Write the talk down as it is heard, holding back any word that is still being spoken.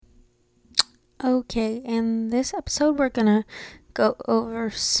Okay, in this episode, we're gonna go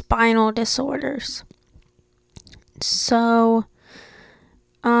over spinal disorders. So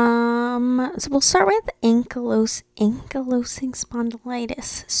we'll start with ankylosing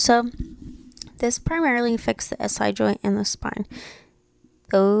spondylitis. So, this primarily affects the SI joint and the spine.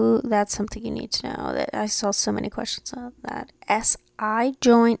 Though that's something you need to know. That I saw so many questions on that. SI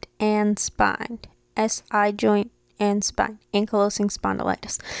joint and spine. SI joint and spine. Ankylosing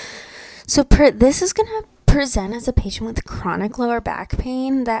spondylitis. So this is going to present as a patient with chronic lower back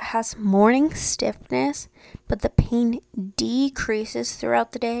pain that has morning stiffness, but the pain decreases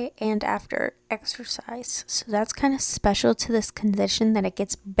throughout the day and after exercise. So that's kind of special to this condition, that it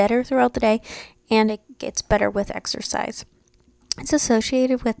gets better throughout the day and it gets better with exercise. It's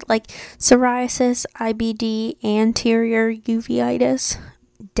associated with psoriasis, IBD, anterior uveitis,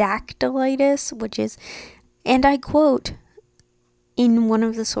 dactylitis, which is, and I quote, in one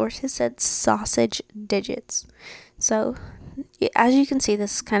of the sources said sausage digits. So as you can see,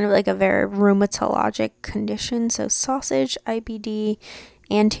 this is kind of like a very rheumatologic condition. So sausage, IBD,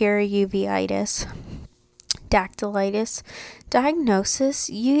 anterior uveitis, dactylitis. Diagnosis,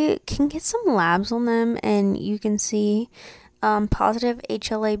 you can get some labs on them and you can see positive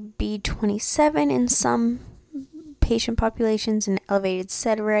HLA-B27 in some patient populations and elevated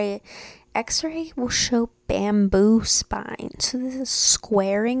SED rate. X-ray will show bamboo spine. So this is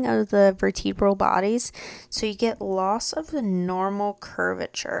squaring of the vertebral bodies. So you get loss of the normal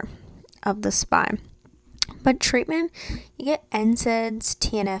curvature of the spine. But treatment, you get NSAIDs,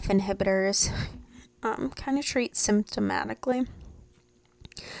 TNF inhibitors, kind of treat symptomatically.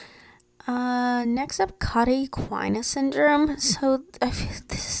 Next up, Cauda-Equina syndrome. So I feel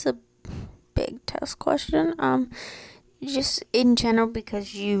this is a big test question. Just in general,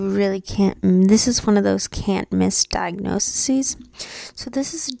 because you really can't, this is one of those can't miss diagnoses. So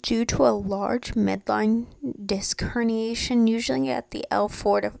this is due to a large midline disc herniation, usually at the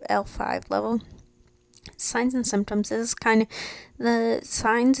L4 to L5 level. Signs and symptoms, this is kind of, the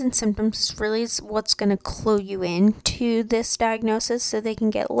signs and symptoms is really what's going to clue you into this diagnosis. So they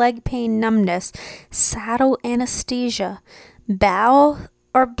can get leg pain, numbness, saddle anesthesia, bowel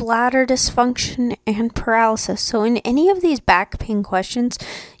or bladder dysfunction, and paralysis. So in any of these back pain questions,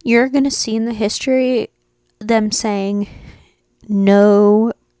 you're going to see in the history them saying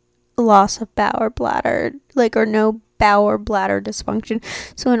no loss of bowel or bladder, or no bowel or bladder dysfunction.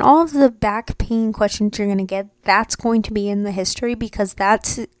 So in all of the back pain questions you're going to get, that's going to be in the history, because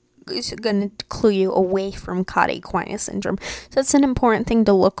that's going to clue you away from Cauda-Equina syndrome. So that's an important thing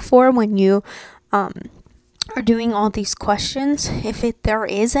to look for when you are doing all these questions. If there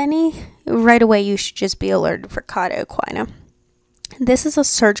is any, right away you should just be alerted for Cauda-Equina. This is a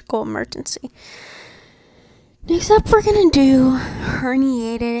surgical emergency. Next up, we're going to do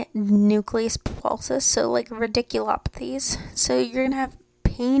herniated nucleus pulsus, so radiculopathies. So you're going to have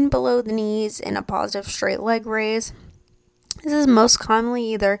pain below the knees and a positive straight leg raise. This is most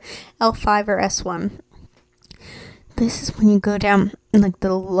commonly either L5 or S1. This is when you go down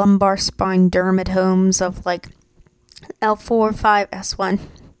the lumbar spine dermatomes of L4, 5, S1.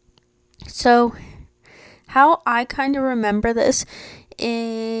 So how I kind of remember this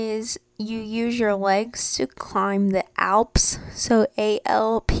is you use your legs to climb the Alps, so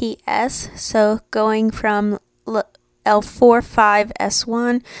ALPS, so going from L4, 5,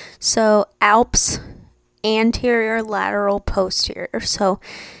 S1, so Alps, anterior, lateral, posterior. So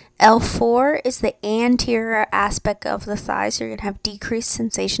L4 is the anterior aspect of the thigh, so you're going to have decreased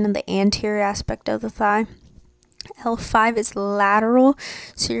sensation in the anterior aspect of the thigh. L5 is lateral,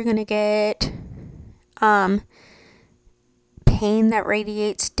 so you're going to get pain that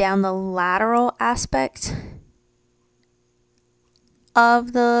radiates down the lateral aspect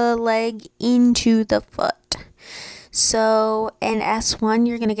of the leg into the foot. So in S1,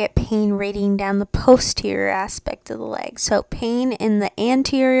 you're going to get pain radiating down the posterior aspect of the leg. So pain in the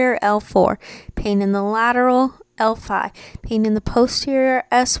anterior, L4. Pain in the lateral, L5. Pain in the posterior,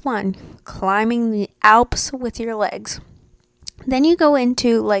 S1. Climbing the Alps with your legs. Then you go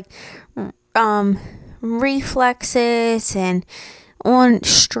into reflexes and on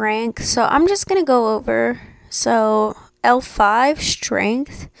strength. So I'm just going to go over. So L5,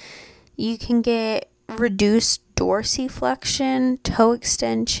 strength. You can get reduced dorsiflexion, toe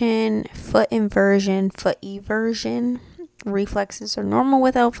extension, foot inversion, foot eversion. Reflexes are normal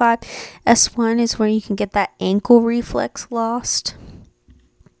with L5. S1 is where you can get that ankle reflex lost.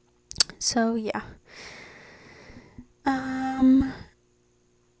 So yeah.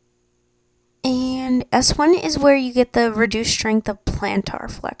 And S1 is where you get the reduced strength of plantar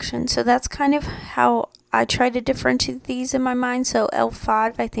flexion. So that's kind of how I try to differentiate these in my mind. So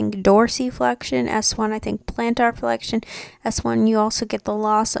L5, I think dorsiflexion. S1, I think plantar flexion. S1, you also get the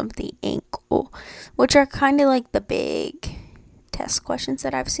loss of the ankle, which are kind of like the big test questions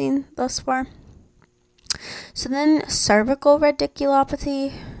that I've seen thus far. So then cervical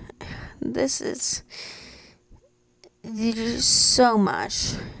radiculopathy. There's so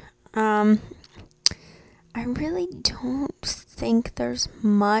much. I really don't think there's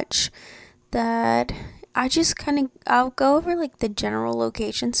much that I'll go over like the general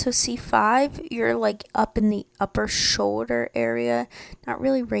location. So C5, you're like up in the upper shoulder area, not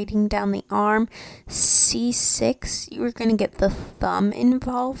really rating down the arm. C6, you're going to get the thumb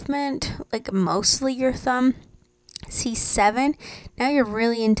involvement, like mostly your thumb. C7, now you're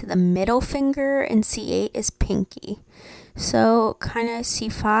really into the middle finger, and C8 is pinky. So kind of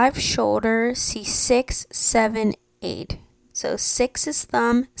C5, shoulder, C6, 7, 8. So 6 is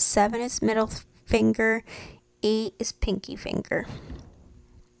thumb, 7 is middle finger, 8 is pinky finger.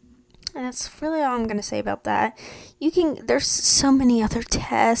 And that's really all I'm going to say about that. There's so many other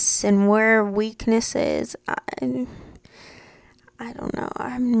tests and where weakness is. I don't know.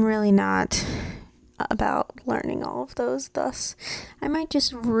 I'm really not about learning all of those, thus I might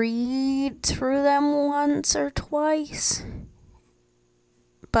just read through them once or twice,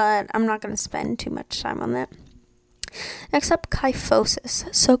 but I'm not going to spend too much time on that. Next up,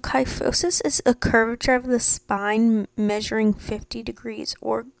 kyphosis. So kyphosis is a curvature of the spine measuring 50 degrees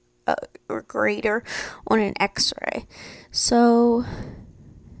or greater on an x-ray. So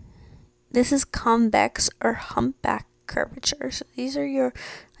this is convex or humpback curvature. So these are your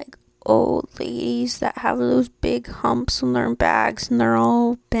like old ladies that have those big humps on their backs and they're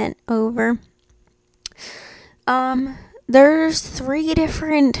all bent over. There's 3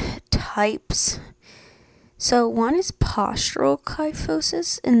 different types. So one is postural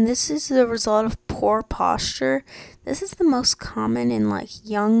kyphosis, and this is the result of poor posture. This is the most common in like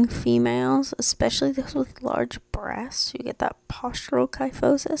young females, especially those with large breasts. You get that postural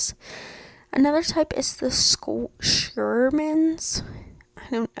kyphosis. Another type is the Scheuermann's. I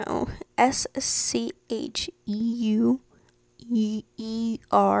don't know.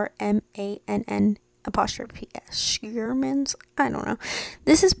 Scheuermann apostrophe S. Scheuermann's. I don't know.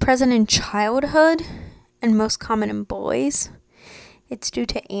 This is present in childhood and most common in boys. It's due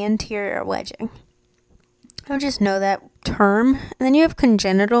to anterior wedging. I'll just know that term. And then you have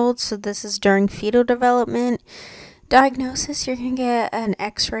congenital. So this is during fetal development. Diagnosis, you're going to get an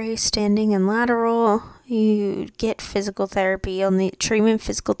x-ray standing and lateral. You get physical therapy. On the treatment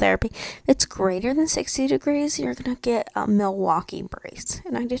physical therapy, if it's greater than 60 degrees, you're going to get a Milwaukee brace.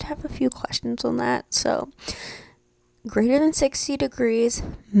 And I did have a few questions on that. So greater than 60 degrees,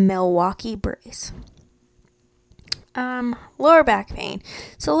 Milwaukee brace. Lower back pain.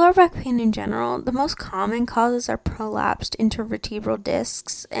 So lower back pain in general, the most common causes are prolapsed intervertebral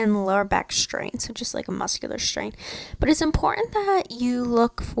discs and lower back strain, so just like a muscular strain. But it's important that you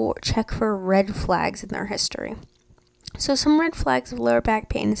check for red flags in their history. So some red flags of lower back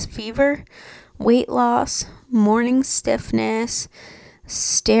pain is fever, weight loss, morning stiffness,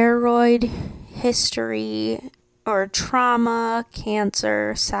 steroid history, or trauma,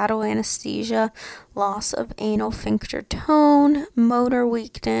 cancer, saddle anesthesia, loss of anal sphincter tone, motor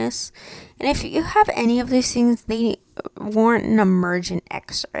weakness. And if you have any of these things, they warrant an emergent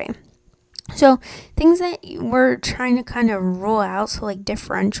x-ray. So things that we're trying to kind of rule out, so like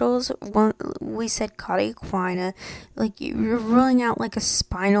differentials, we said cauda equina, like you're ruling out like a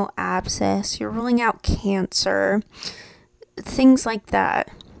spinal abscess, you're ruling out cancer, things like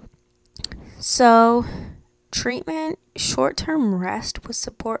that. So treatment, short-term rest with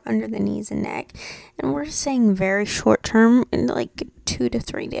support under the knees and neck. And we're saying very short-term, in like 2 to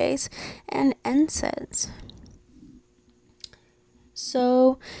 3 days. And NSAIDs.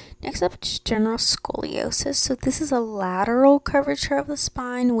 So next up is general scoliosis. So this is a lateral curvature of the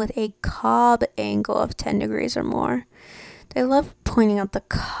spine with a Cobb angle of 10 degrees or more. They love pointing out the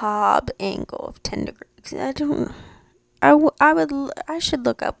Cobb angle of 10 degrees. I should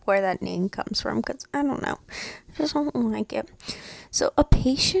look up where that name comes from because I don't know. I just don't like it. So a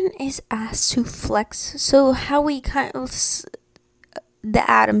patient is asked to flex. So how we the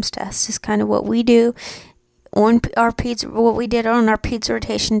Adams test is kind of what we do on our peds, what we did on our peds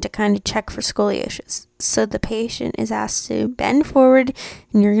rotation to kind of check for scoliosis. So the patient is asked to bend forward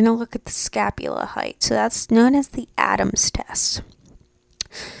and you're going to look at the scapula height. So that's known as the Adams test.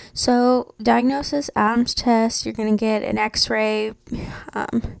 So, diagnosis, Adams test, you're going to get an x-ray, PA,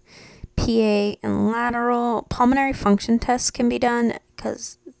 and lateral. Pulmonary function tests can be done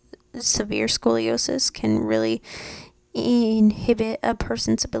because severe scoliosis can really inhibit a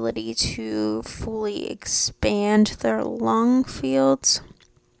person's ability to fully expand their lung fields.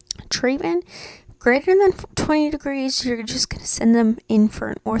 Treatment greater than 20 degrees, you're just going to send them in for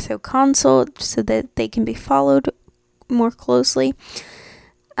an ortho consult so that they can be followed more closely.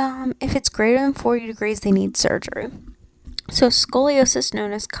 If it's greater than 40 degrees, they need surgery. So scoliosis,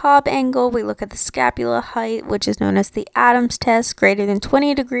 known as Cobb angle, we look at the scapula height, which is known as the Adams test. Greater than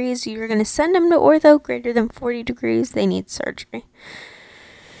 20 degrees, you're going to send them to ortho. Greater than 40 degrees, they need surgery.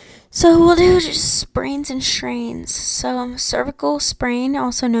 So we'll do just sprains and strains. So cervical sprain,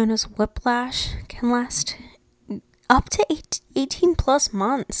 also known as whiplash, can last up to 18 plus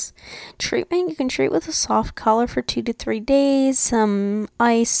months. Treatment, you can treat with a soft collar for 2 to 3 days, some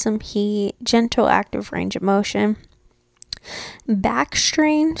ice, some heat, gentle active range of motion. Back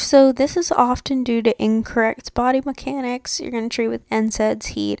strain, so this is often due to incorrect body mechanics. You're going to treat with NSAIDs,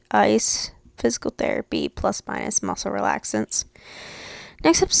 heat, ice, physical therapy, plus minus muscle relaxants.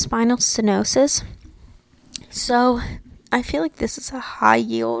 Next up, spinal stenosis. So I feel like this is a high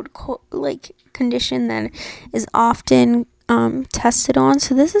yield condition that is often tested on.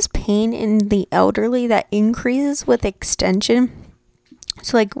 So this is pain in the elderly that increases with extension.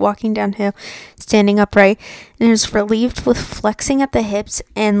 So like walking downhill, standing upright, and is relieved with flexing at the hips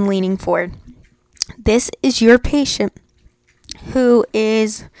and leaning forward. This is your patient who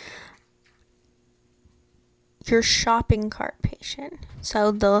is your shopping cart patient.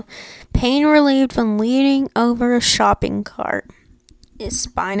 So the pain relieved when leaning over a shopping cart is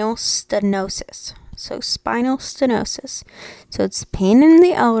spinal stenosis. So spinal stenosis. So it's pain in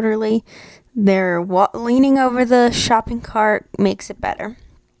the elderly. They're leaning over the shopping cart makes it better.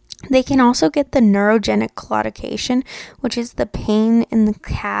 They can also get the neurogenic claudication, which is the pain in the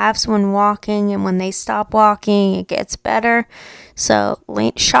calves when walking, and when they stop walking, it gets better. So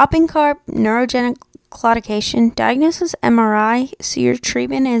shopping cart, neurogenic claudication, diagnosis MRI. So your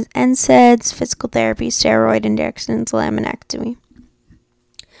treatment is NSAIDs, physical therapy, steroid injections, laminectomy.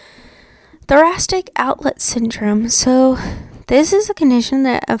 Thoracic outlet syndrome. So this is a condition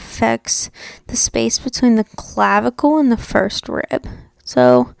that affects the space between the clavicle and the first rib.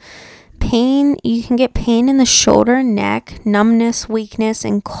 So pain, you can get pain in the shoulder and neck, numbness, weakness,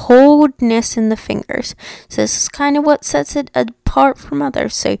 and coldness in the fingers. So this is kind of what sets it apart from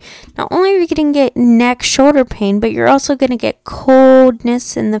others. So not only are you going to get neck, shoulder pain, but you're also going to get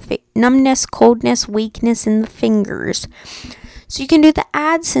coldness in the numbness, coldness, weakness in the fingers. So you can do the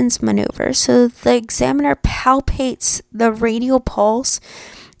Adson's maneuver. So the examiner palpates the radial pulse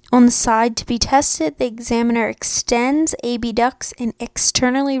on the side to be tested. The examiner extends, abducts, and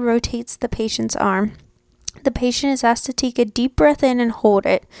externally rotates the patient's arm. The patient is asked to take a deep breath in and hold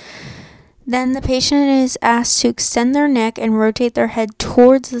it. Then the patient is asked to extend their neck and rotate their head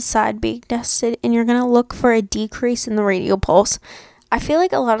towards the side being tested, and you're going to look for a decrease in the radial pulse. I feel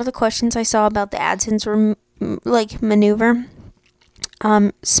like a lot of the questions I saw about the Adson's maneuver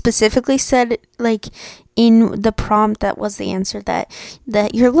specifically said in the prompt that was the answer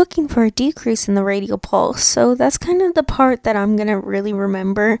that you're looking for a decrease in the radial pulse. So that's kind of the part that I'm gonna really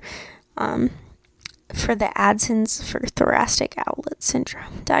remember for the Adson's for thoracic outlet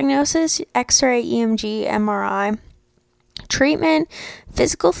syndrome. Diagnosis: X-ray, EMG, MRI. Treatment: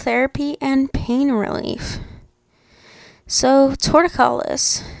 physical therapy and pain relief. So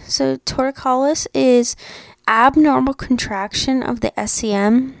torticollis. So torticollis is abnormal contraction of the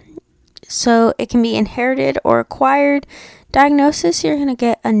SCM. So it can be inherited or acquired. Diagnosis: you're going to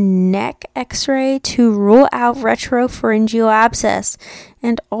get a neck x-ray to rule out retropharyngeal abscess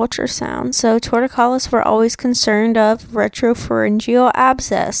and ultrasound. So torticollis, we're always concerned of retropharyngeal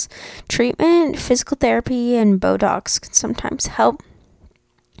abscess. Treatment: physical therapy and Botox can sometimes help.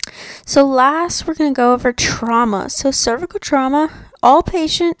 So last, we're going to go over trauma. So cervical trauma, all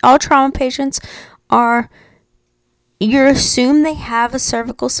trauma patients you assume they have a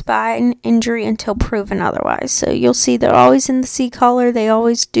cervical spine injury until proven otherwise. So you'll see they're always in the C-collar. They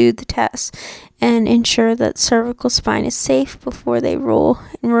always do the test and ensure that cervical spine is safe before they roll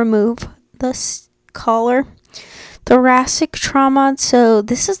and remove the collar. Thoracic trauma. So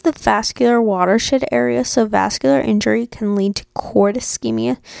this is the vascular watershed area. So vascular injury can lead to cord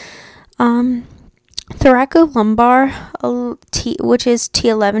ischemia. Thoracolumbar, which is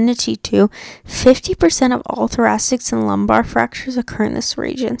T11 to T2, 50% of all thoracics and lumbar fractures occur in this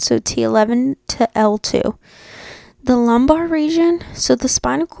region, so T11 to L2. The lumbar region, so the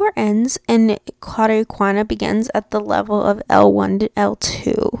spinal cord ends and cauda equina begins at the level of L1 to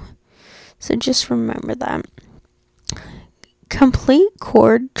L2. So just remember that. Complete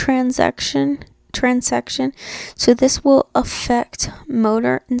cord transection. So this will affect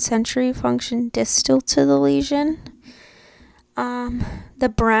motor and sensory function distal to the lesion. The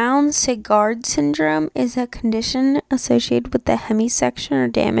Brown-Séquard syndrome is a condition associated with the hemisection or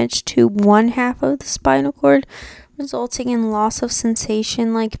damage to one half of the spinal cord, resulting in loss of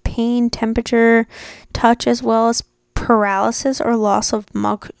sensation like pain, temperature, touch, as well as paralysis or loss of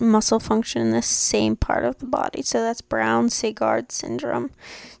muscle function in the same part of the body. So that's Brown-Séquard syndrome.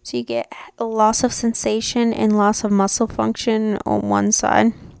 So you get a loss of sensation and loss of muscle function on one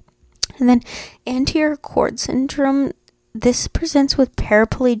side. And then anterior cord syndrome, this presents with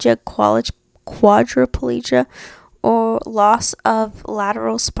paraplegia, quadriplegia, or loss of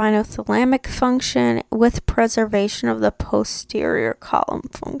lateral spinothalamic function with preservation of the posterior column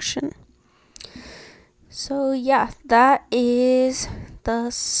function. So yeah, that is the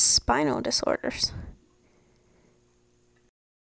spinal disorders.